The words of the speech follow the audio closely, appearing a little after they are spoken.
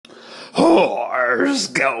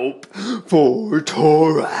Horoscope for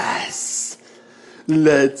Taurus.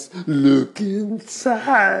 Let's look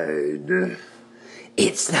inside.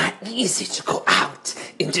 It's not easy to go out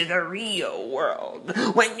into the real world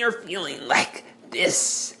when you're feeling like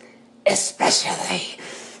this, especially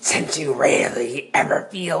since you rarely ever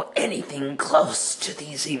feel anything close to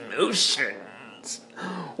these emotions.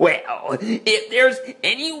 Well, if there's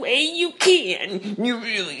any way you can, you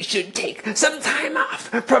really should take some time off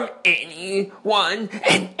from anyone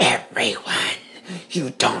and everyone you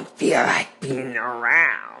don't feel like being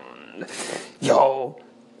around. You'll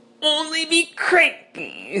only be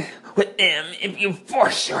cranky with them if you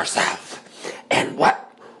force yourself. And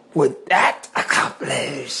what would that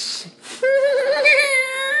accomplish?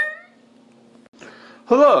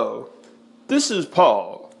 Hello, this is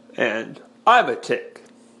Paul, and I'm a tick.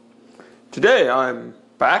 Today I'm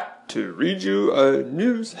back to read you a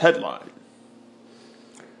news headline.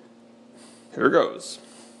 Here goes.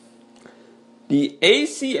 The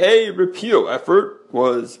ACA repeal effort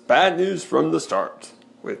was bad news from the start,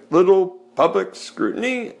 with little public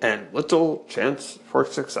scrutiny and little chance for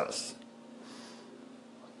success.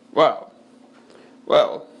 Wow.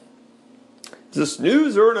 Well, is this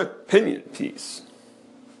news or an opinion piece?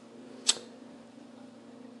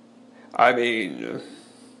 I mean,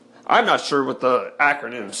 I'm not sure what the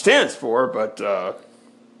acronym stands for, but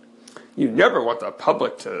you never want the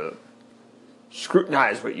public to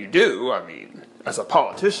scrutinize what you do. I mean, as a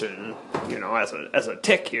politician, you know, as a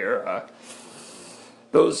tick here,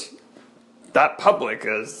 that public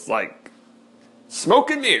is like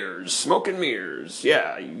smoke and mirrors.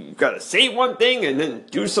 Yeah, you gotta say one thing and then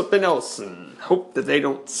do something else and hope that they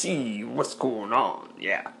don't see what's going on.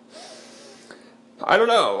 Yeah. I don't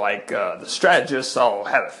know, like, the strategists all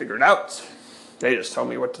have it figured out. They just tell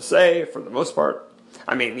me what to say, for the most part.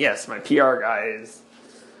 I mean, yes, my PR guys...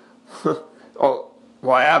 well,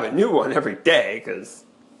 I have a new one every day, because...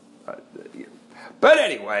 but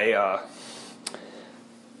anyway,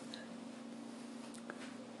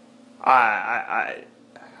 I'm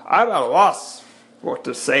at a loss what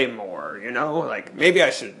to say more, you know? Like, maybe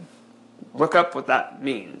I should look up what that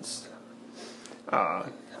means.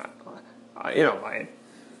 You know,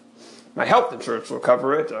 my health insurance will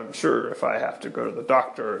cover it, I'm sure, if I have to go to the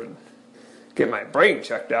doctor and get my brain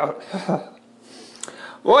checked out.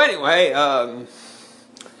 Well, anyway,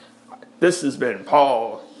 this has been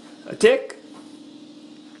Paul a Tick,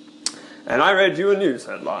 and I read you a news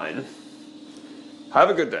headline. Have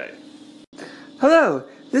a good day. Hello,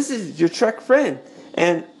 this is your Trek friend,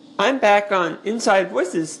 and I'm back on Inside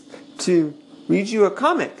Voices to read you a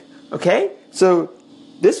comic, okay? So,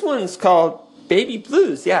 this one's called Baby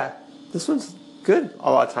Blues, yeah. This one's good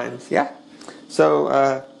a lot of times, yeah.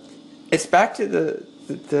 So, it's back to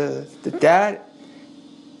the dad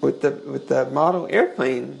with the model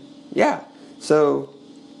airplane, yeah. So,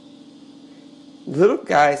 the little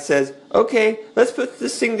guy says, okay, let's put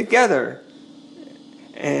this thing together.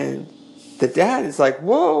 And the dad is like,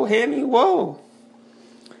 whoa, Hammy, whoa.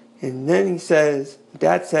 And then the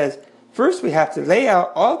dad says, first we have to lay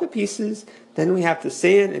out all the pieces, then we have to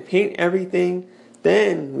sand and paint everything,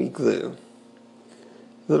 then we glue.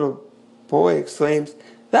 Little boy exclaims,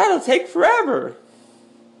 that'll take forever.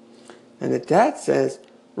 And the dad says,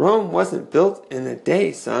 Rome wasn't built in a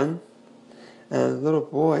day, son. And the little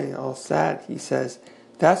boy, all sad, he says,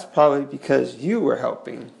 that's probably because you were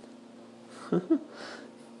helping.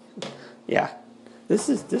 Yeah, this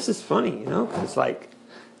is funny, you know, because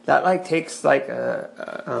that takes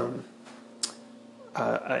a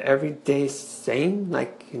everyday saying,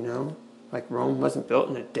 like, you know, like Rome wasn't built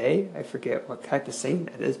in a day. I forget what type of saying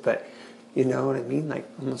that is, but you know what I mean, like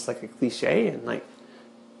almost like a cliche,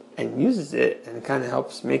 and uses it and it kind of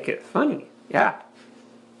helps make it funny. Yeah,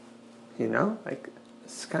 you know, like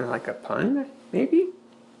it's kind of like a pun, maybe.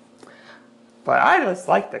 But I just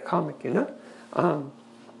like the comic, you know.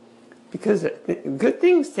 Because good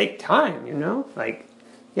things take time, you know? Like,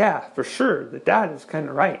 yeah, for sure, the dad is kind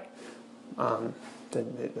of right.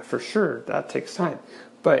 For sure, that takes time.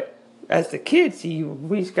 But as the kid, see,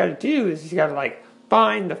 what he's got to do is he's got to, like,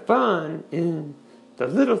 find the fun in the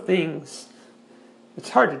little things. It's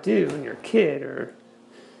hard to do when you're a kid, or,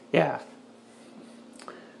 yeah.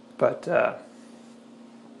 But,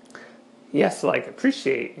 he has to, like,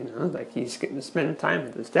 appreciate, you know, like, he's getting to spend time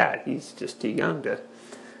with his dad. He's just too young to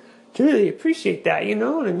really appreciate that, you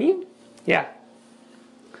know what I mean? Yeah.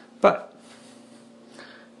 But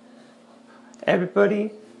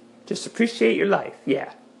everybody, just appreciate your life.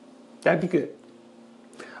 Yeah. That'd be good.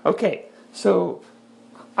 Okay, so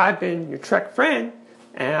I've been your Trek friend,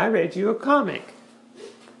 and I read you a comic.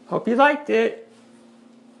 Hope you liked it.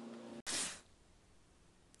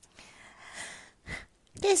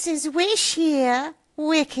 This is Wish here,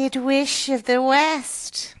 Wicked Wish of the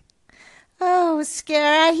West. Oh,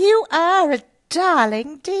 Scara, you are a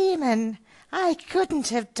darling demon. I couldn't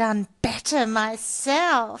have done better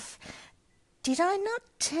myself. Did I not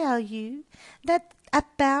tell you that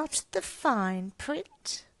about the fine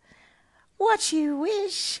print? What you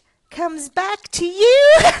wish comes back to you.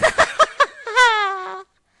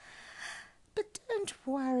 But don't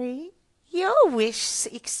worry, your wish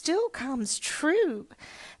still comes true.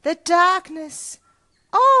 The darkness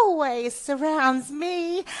always surrounds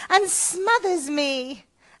me and smothers me,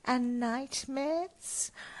 and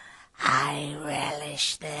nightmares, I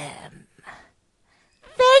relish them.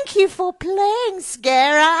 Thank you for playing,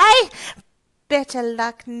 Scare-Eye. Better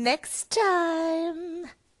luck next time.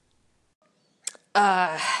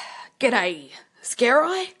 G'day,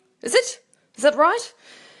 Scare-Eye, is it? Is that right?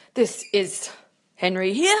 This is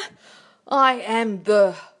Henry here. I am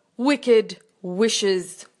the Wicked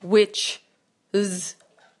Wishes Witch's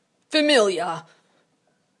familiar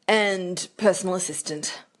and personal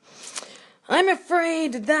assistant. I'm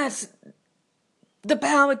afraid that the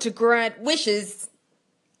power to grant wishes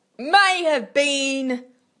may have been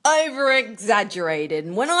over-exaggerated.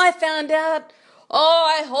 And when I found out,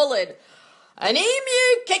 I hollered, "An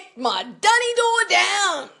emu kicked my dunny door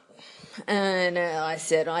down!" And I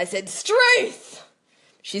said, "Struth!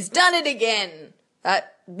 She's done it again.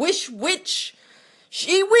 That witch,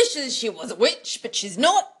 she wishes she was a witch, but she's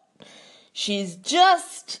not. She's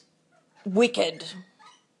just wicked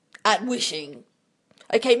at wishing.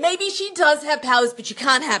 Okay, maybe she does have powers, but you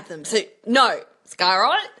can't have them. So, no.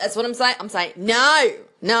 Skyrocket, that's what I'm saying. I'm saying, no.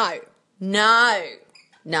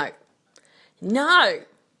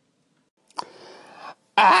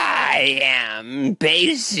 I am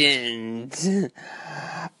patient.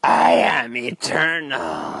 I am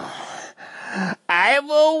eternal. I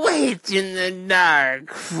will wait in the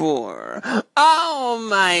dark for all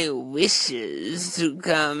my wishes to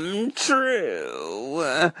come true.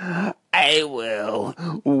 I will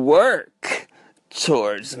work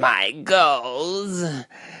towards my goals.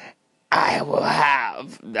 I will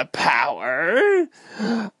have the power.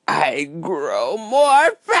 I grow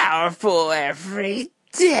more powerful every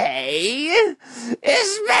day,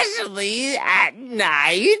 especially at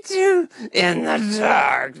night in the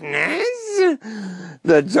darkness.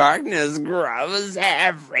 The darkness grows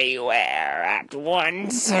everywhere at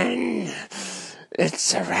once, and it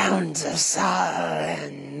surrounds us all,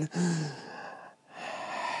 and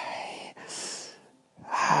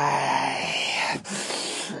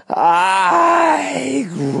I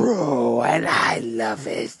grow, and I love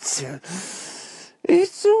it.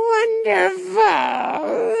 It's wonderful.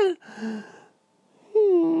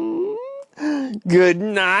 Good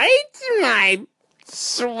night, my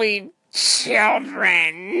sweet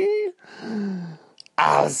children.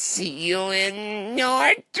 I'll see you in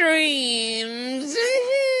your dreams.